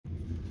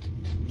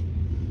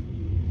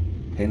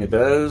Painted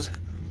those.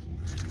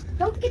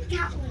 Don't forget the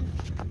cat one.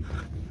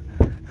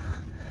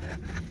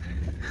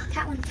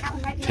 Cat one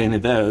right behind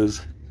Painted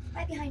those.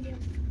 Right behind you.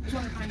 There's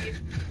one behind you.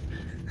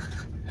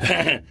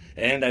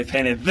 And I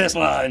painted this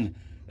one.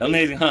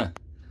 Amazing, huh?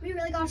 We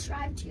really gotta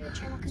subscribe to your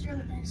channel because you're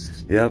the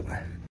best. Yep.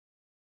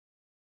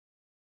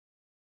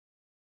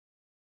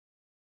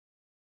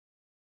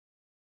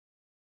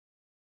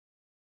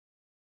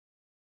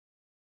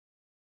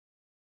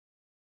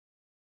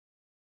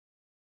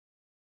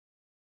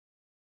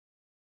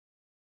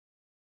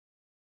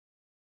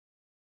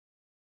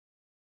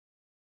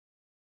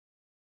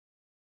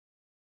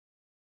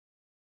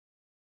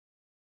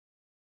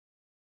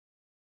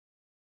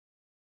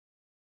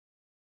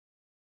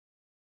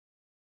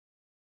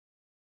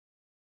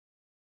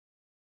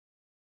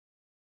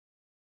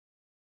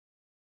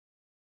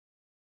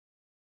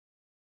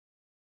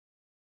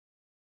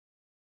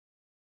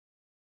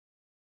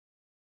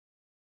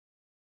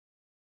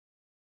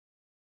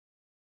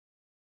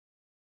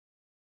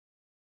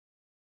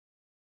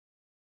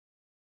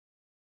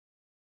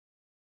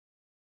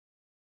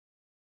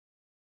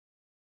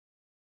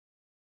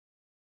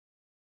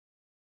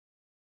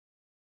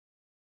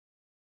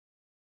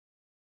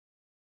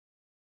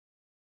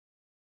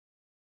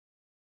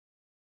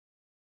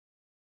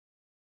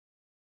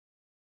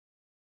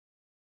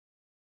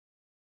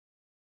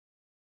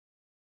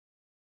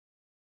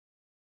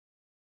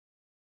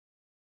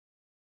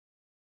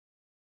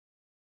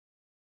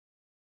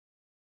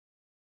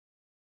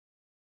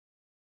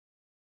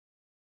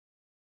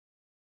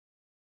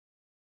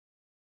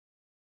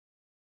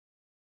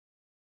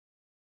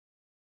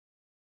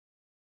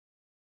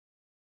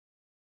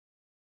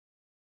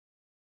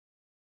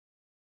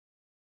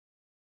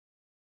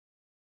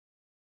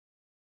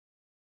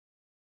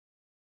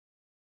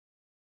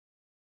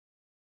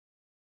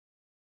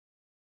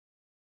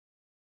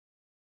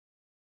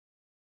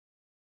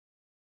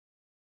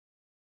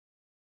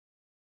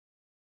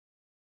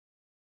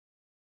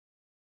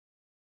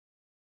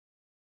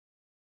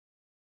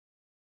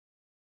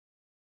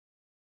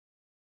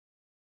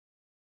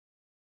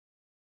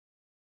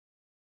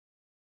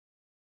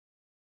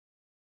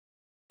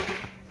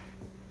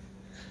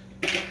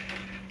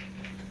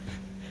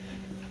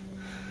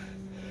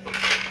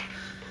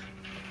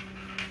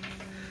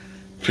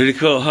 Pretty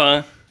cool,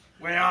 huh?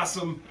 Way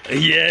awesome.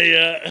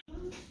 Yeah.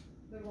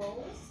 The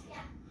rolls? Yeah.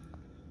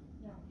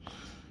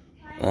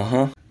 No.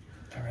 Uh-huh.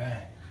 All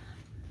right.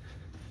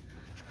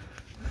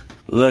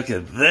 Look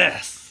at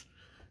this.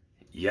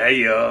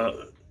 Yeah.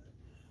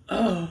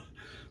 Oh,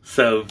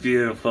 so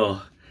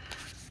beautiful.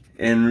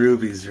 In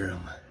Ruby's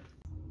room.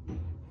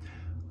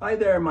 Hi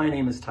there, my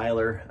name is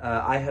Tyler.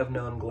 I have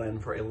known Glenn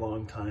for a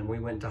long time. We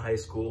went to high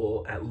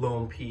school at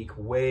Lone Peak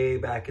way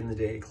back in the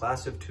day,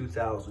 class of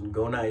 2000,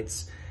 go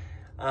Knights.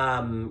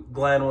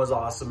 Glenn was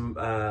awesome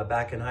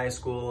back in high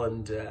school,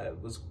 and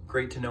it was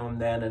great to know him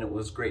then, and it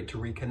was great to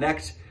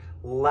reconnect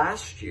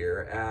last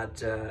year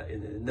at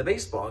in the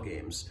baseball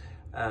games.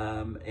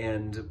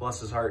 And bless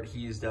his heart,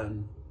 he's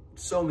done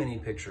so many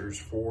pictures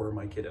for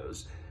my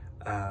kiddos.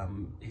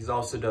 He's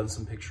also done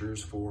some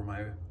pictures for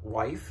my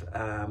wife,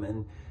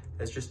 and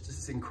is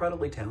just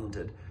incredibly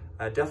talented.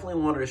 I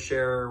definitely wanted to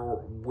share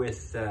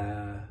with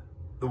the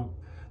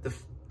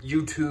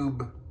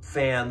YouTube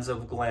fans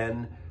of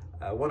Glenn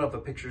one of the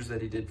pictures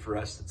that he did for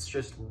us. It's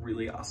just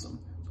really awesome.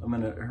 So I'm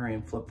gonna hurry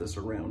and flip this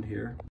around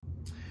here.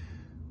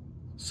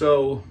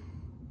 So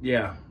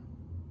yeah,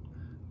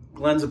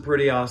 Glenn's a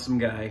pretty awesome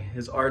guy.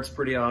 His art's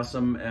pretty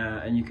awesome,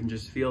 and you can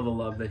just feel the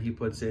love that he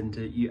puts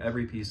into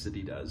every piece that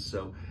he does.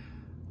 So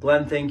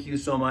Glenn, thank you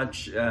so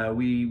much.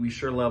 We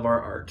sure love our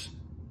art.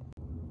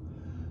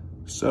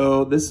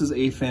 So this is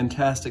a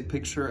fantastic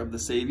picture of the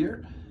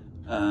Savior.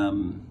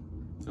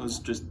 It was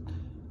just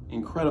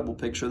incredible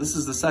picture. This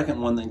is the second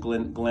one that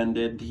Glenn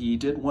did. He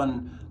did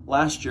one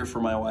last year for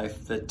my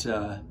wife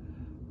that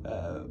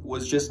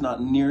was just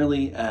not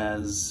nearly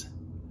as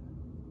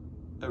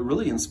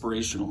really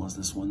inspirational as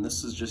this one.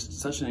 This is just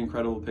such an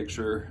incredible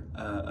picture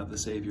of the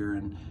Savior,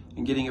 and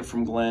getting it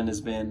from Glenn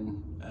has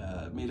been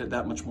made it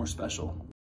that much more special.